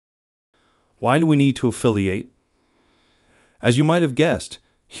Why do we need to affiliate? As you might have guessed,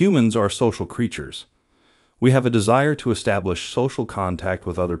 humans are social creatures. We have a desire to establish social contact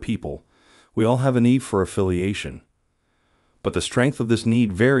with other people. We all have a need for affiliation. But the strength of this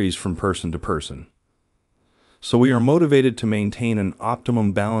need varies from person to person. So we are motivated to maintain an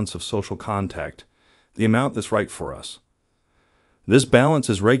optimum balance of social contact, the amount that's right for us. This balance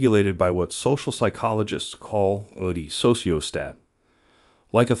is regulated by what social psychologists call the sociostat.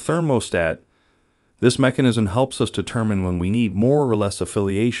 Like a thermostat, this mechanism helps us determine when we need more or less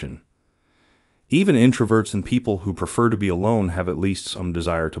affiliation. Even introverts and people who prefer to be alone have at least some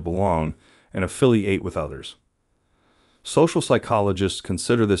desire to belong and affiliate with others. Social psychologists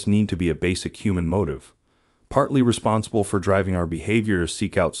consider this need to be a basic human motive, partly responsible for driving our behavior to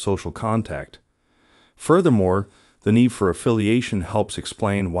seek out social contact. Furthermore, the need for affiliation helps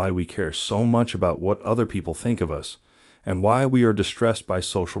explain why we care so much about what other people think of us, and why we are distressed by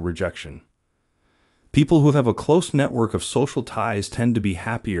social rejection. People who have a close network of social ties tend to be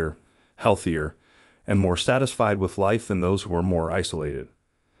happier, healthier, and more satisfied with life than those who are more isolated.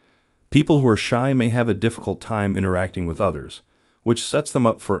 People who are shy may have a difficult time interacting with others, which sets them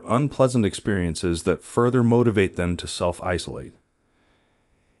up for unpleasant experiences that further motivate them to self-isolate.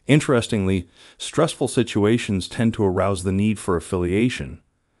 Interestingly, stressful situations tend to arouse the need for affiliation.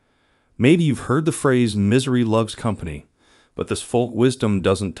 Maybe you've heard the phrase "misery loves company," but this folk wisdom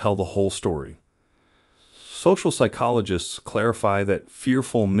doesn't tell the whole story. Social psychologists clarify that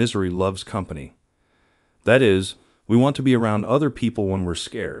fearful misery loves company. That is, we want to be around other people when we're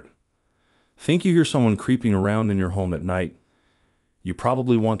scared. Think you hear someone creeping around in your home at night. You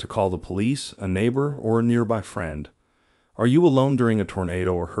probably want to call the police, a neighbor, or a nearby friend. Are you alone during a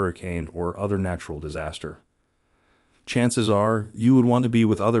tornado or hurricane or other natural disaster? Chances are you would want to be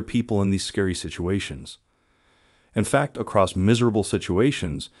with other people in these scary situations. In fact, across miserable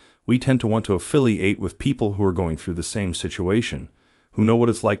situations, we tend to want to affiliate with people who are going through the same situation, who know what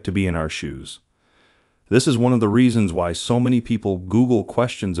it's like to be in our shoes. This is one of the reasons why so many people Google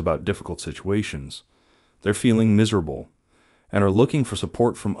questions about difficult situations. They're feeling miserable and are looking for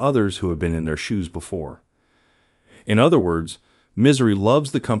support from others who have been in their shoes before. In other words, misery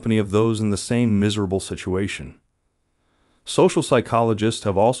loves the company of those in the same miserable situation. Social psychologists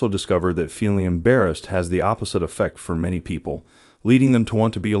have also discovered that feeling embarrassed has the opposite effect for many people, leading them to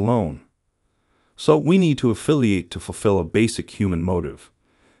want to be alone. So we need to affiliate to fulfill a basic human motive,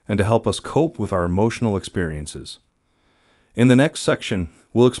 and to help us cope with our emotional experiences. In the next section,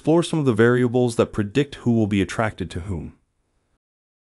 we'll explore some of the variables that predict who will be attracted to whom.